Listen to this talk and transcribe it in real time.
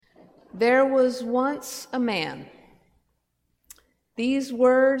There was once a man. These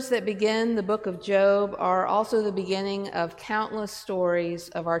words that begin the book of Job are also the beginning of countless stories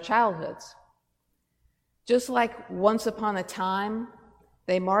of our childhoods. Just like once upon a time,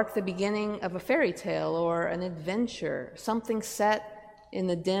 they mark the beginning of a fairy tale or an adventure, something set in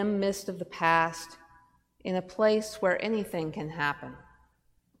the dim mist of the past, in a place where anything can happen.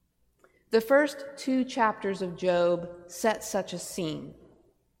 The first 2 chapters of Job set such a scene.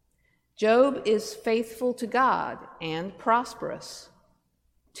 Job is faithful to God and prosperous,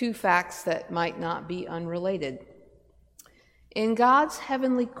 2 facts that might not be unrelated. In God's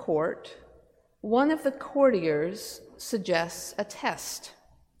heavenly court, one of the courtiers suggests a test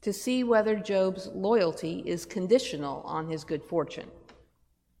to see whether Job's loyalty is conditional on his good fortune.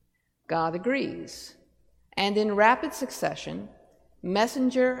 God agrees, and in rapid succession,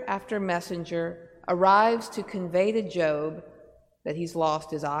 messenger after messenger arrives to convey to Job that he's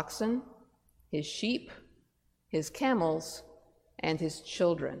lost his oxen, his sheep, his camels, and his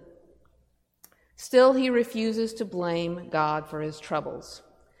children. Still, he refuses to blame God for his troubles.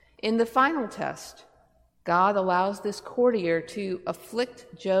 In the final test, God allows this courtier to afflict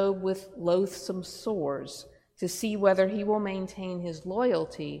Job with loathsome sores to see whether he will maintain his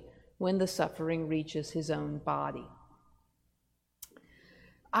loyalty when the suffering reaches his own body.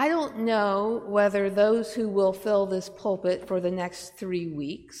 I don't know whether those who will fill this pulpit for the next 3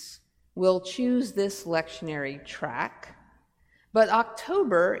 weeks will choose this lectionary track, but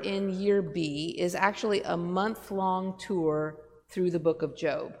October in Year B is actually a month-long tour through the book of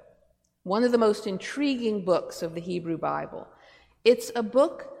Job, one of the most intriguing books of the Hebrew Bible. It's a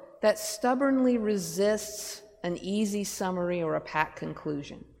book that stubbornly resists an easy summary or a pat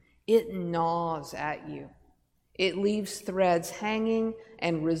conclusion. It gnaws at you. It leaves threads hanging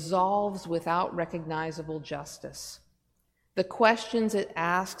and resolves without recognizable justice. The questions it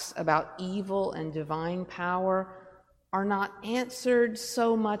asks about evil and divine power are not answered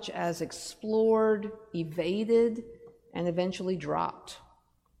so much as explored, evaded, and eventually dropped.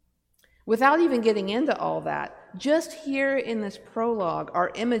 Without even getting into all that, just here in this prologue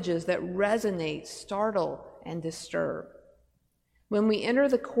are images that resonate, startle, and disturb. When we enter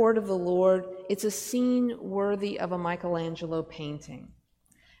the court of the Lord, it's a scene worthy of a Michelangelo painting.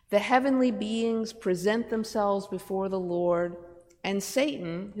 The heavenly beings present themselves before the Lord, and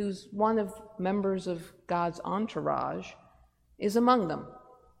Satan, who's one of members of God's entourage, is among them.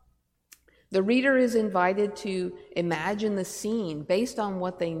 The reader is invited to imagine the scene based on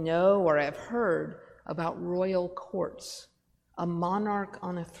what they know or have heard about royal courts, a monarch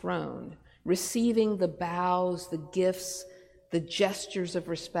on a throne, receiving the bows, the gifts, the gestures of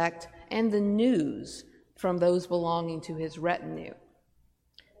respect, and the news from those belonging to his retinue.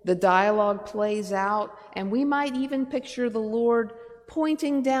 The dialogue plays out, and we might even picture the Lord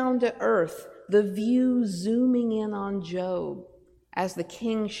pointing down to earth, the view zooming in on Job, as the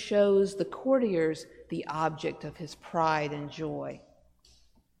king shows the courtiers the object of his pride and joy.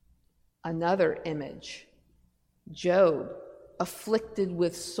 Another image, Job afflicted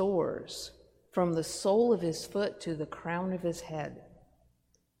with sores from the sole of his foot to the crown of his head,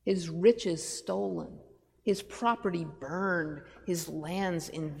 his riches stolen, his property burned, his lands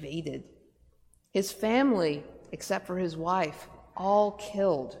invaded, his family, except for his wife, all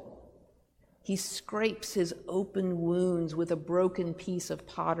killed. He scrapes his open wounds with a broken piece of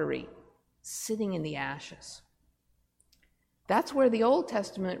pottery, sitting in the ashes. That's where the Old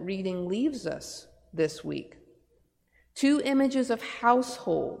Testament reading leaves us this week. 2 images of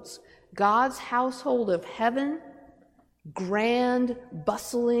households, God's household of heaven, grand,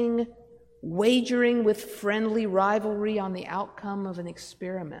 bustling, wagering with friendly rivalry on the outcome of an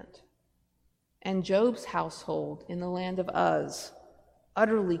experiment, and Job's household in the land of Uz,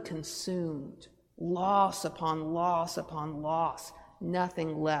 utterly consumed, loss upon loss upon loss,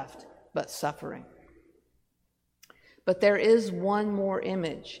 nothing left but suffering. But there is one more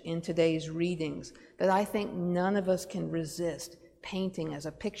image in today's readings that I think none of us can resist painting as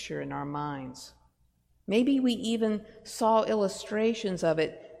a picture in our minds. Maybe we even saw illustrations of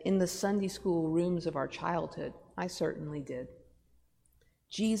it in the Sunday school rooms of our childhood. I certainly did.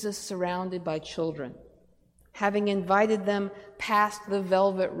 Jesus surrounded by children, having invited them past the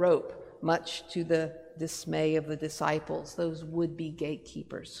velvet rope, much to the dismay of the disciples, those would-be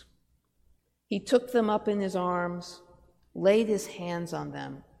gatekeepers. He took them up in his arms, laid his hands on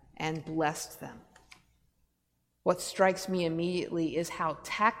them, and blessed them. What strikes me immediately is how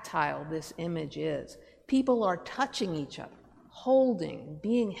tactile this image is. People are touching each other, holding,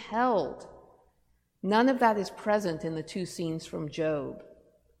 being held. None of that is present in the 2 scenes from Job.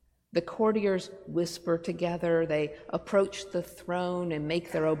 The courtiers whisper together, they approach the throne and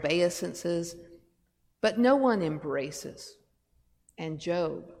make their obeisances, but no one embraces. And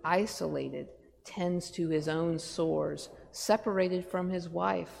Job, isolated, tends to his own sores, separated from his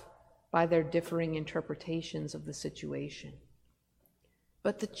wife by their differing interpretations of the situation.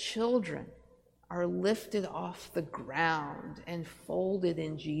 But the children are lifted off the ground and folded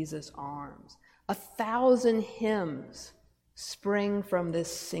in Jesus' arms. 1,000 hymns spring from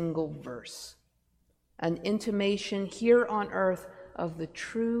this single verse, an intimation here on earth of the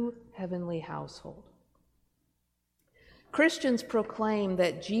true heavenly household. Christians proclaim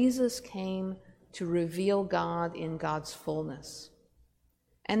that Jesus came to reveal God in God's fullness.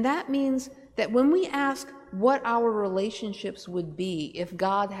 And that means that when we ask what our relationships would be if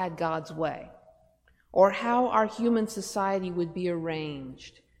God had God's way, or how our human society would be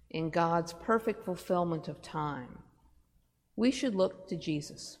arranged in God's perfect fulfillment of time, we should look to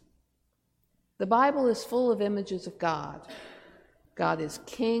Jesus. The Bible is full of images of God. God is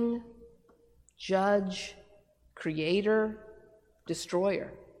king, judge, creator,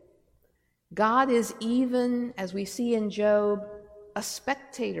 destroyer. God is even, as we see in Job, a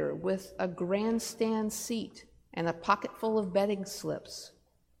spectator with a grandstand seat and a pocket full of betting slips,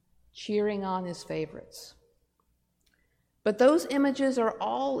 cheering on his favorites. But those images are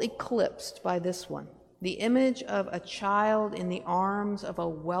all eclipsed by this one, the image of a child in the arms of a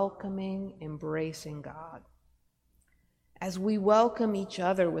welcoming, embracing God. As we welcome each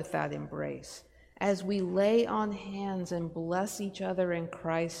other with that embrace, as we lay on hands and bless each other in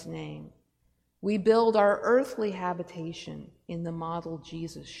Christ's name, we build our earthly habitation in the model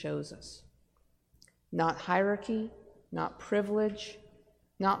Jesus shows us. Not hierarchy, not privilege,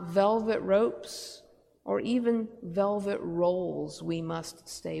 not velvet ropes, or even velvet roles we must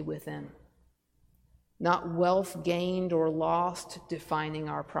stay within. Not wealth gained or lost defining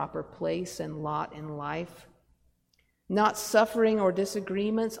our proper place and lot in life. Not suffering or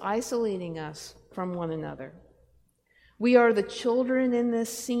disagreements isolating us from one another. We are the children in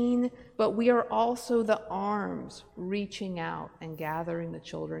this scene, but we are also the arms reaching out and gathering the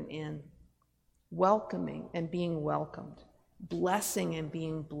children in, welcoming and being welcomed, blessing and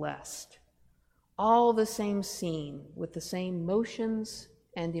being blessed. All the same scene with the same motions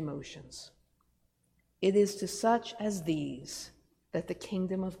and emotions. It is to such as these that the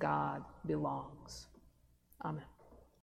kingdom of God belongs. Amen.